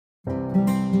Hello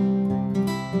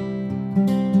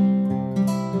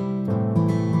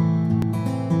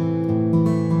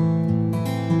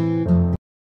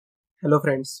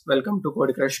friends, welcome to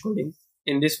Code Crush Coding.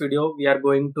 In this video, we are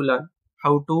going to learn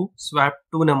how to swap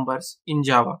two numbers in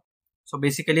Java. So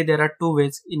basically there are two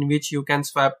ways in which you can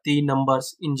swap the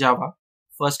numbers in Java.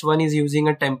 First one is using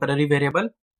a temporary variable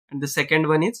and the second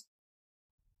one is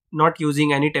not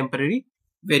using any temporary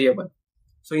variable.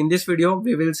 So in this video,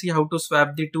 we will see how to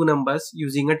swap the two numbers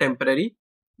using a temporary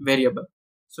variable.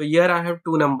 So here I have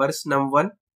two numbers num1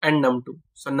 and num2.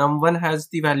 So num1 has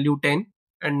the value 10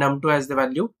 and num2 has the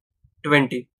value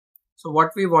 20. So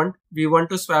what we want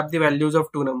to swap the values of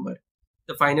two numbers.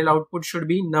 The final output should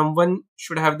be num1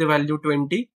 should have the value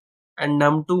 20 and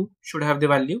num2 should have the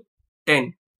value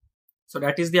 10. So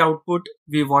that is the output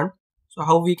we want. So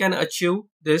how we can achieve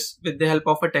this with the help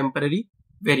of a temporary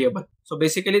variable. So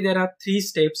basically there are three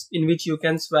steps in which you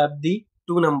can swap the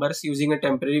two numbers using a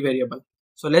temporary variable.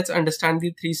 So let's understand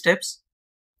the three steps.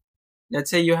 Let's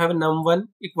say you have num1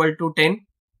 equal to 10,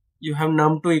 you have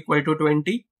num2 equal to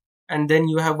 20, and then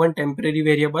you have one temporary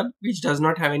variable which does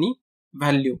not have any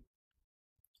value.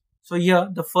 So here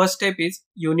the first step is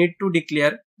you need to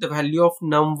declare the value of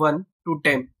num1 to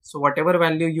temp. So whatever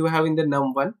value you have in the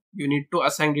num1, you need to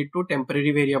assign it to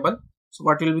temporary variable. So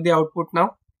what will be the output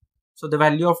now? So the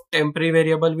value of temporary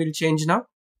variable will change now.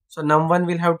 So num1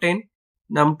 will have 10,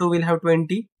 num2 will have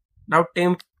 20. Now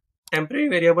temporary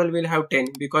variable will have 10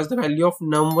 because the value of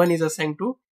num1 is assigned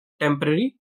to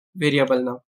temporary variable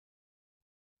now.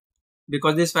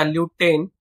 Because this value 10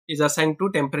 is assigned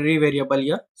to temporary variable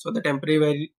here. So the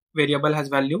temporary variable has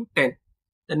value 10.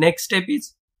 The next step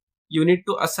is you need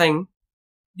to assign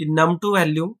the num2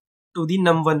 value to the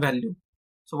num1 value.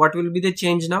 So what will be the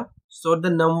change now? So the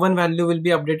num1 value will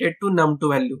be updated to num2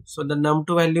 value. So the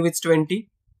num2 value is 20.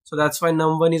 So that's why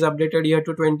num1 is updated here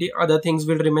to 20. Other things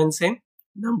will remain same.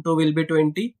 Num2 will be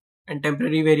 20 and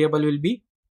temporary variable will be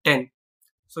 10.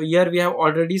 So here we have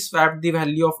already swapped the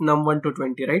value of num1 to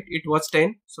 20, right? It was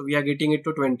 10. So we are getting it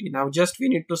to 20. Now just we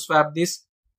need to swap this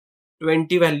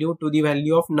 20 value to the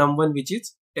value of num1 which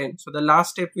is 10. So the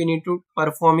last step we need to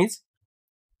perform is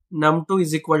num2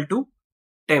 is equal to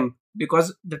temp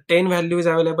because the 10 value is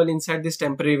available inside this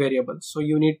temporary variable. So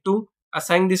you need to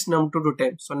assign this num2 to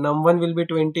temp. So num1 will be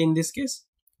 20 in this case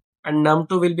and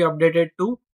num2 will be updated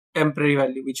to temporary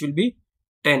value which will be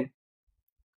 10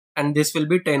 and this will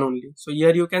be 10 only. So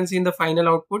here you can see in the final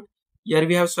output, here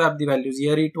we have swapped the values.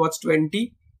 Here it was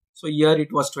 20, so here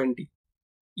it was 20.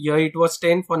 Here it was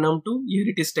 10 for num2, here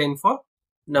it is 10 for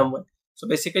num1. So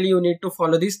basically you need to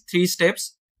follow these three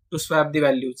steps to swap the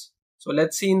values. So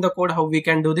let's see in the code how we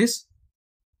can do this.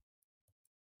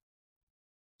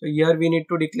 So here we need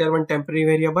to declare one temporary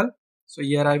variable. So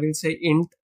here I will say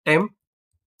int temp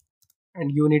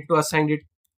and you need to assign it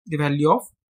the value of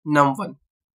num1.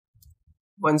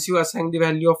 Once you assign the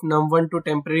value of num1 to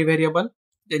temporary variable,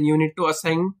 then you need to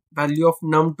assign value of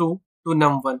num2 to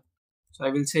num1. So I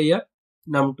will say here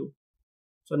num2.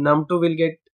 So num2 will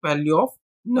get value of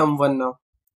num1 now.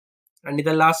 And in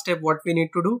the last step, what we need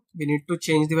to do? We need to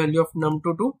change the value of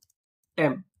num2 to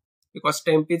temp because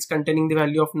temp is containing the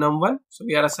value of num1. So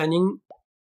we are assigning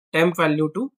temp value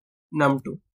to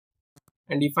num2.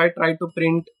 And if I try to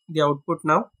print the output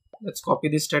now, let's copy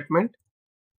this statement.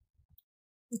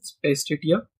 Let's paste it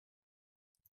here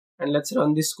and let's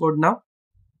run this code now.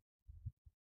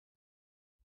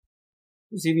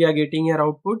 You see we are getting here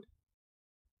output.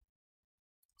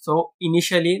 So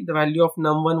initially the value of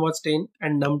num1 was 10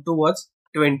 and num2 was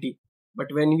 20. But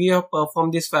when we have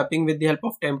performed this swapping with the help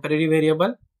of temporary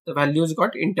variable, the values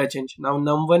got interchanged. Now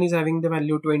num1 is having the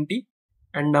value 20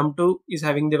 and num2 is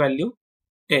having the value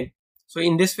 10. So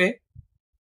in this way,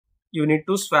 you need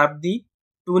to swap the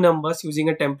two numbers using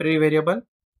a temporary variable.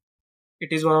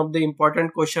 It is one of the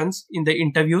important questions in the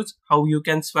interviews, how you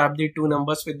can swap the two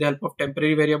numbers with the help of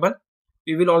temporary variable.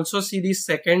 We will also see the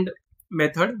second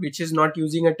method which is not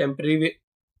using a temporary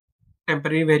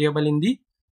variable in the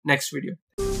next video.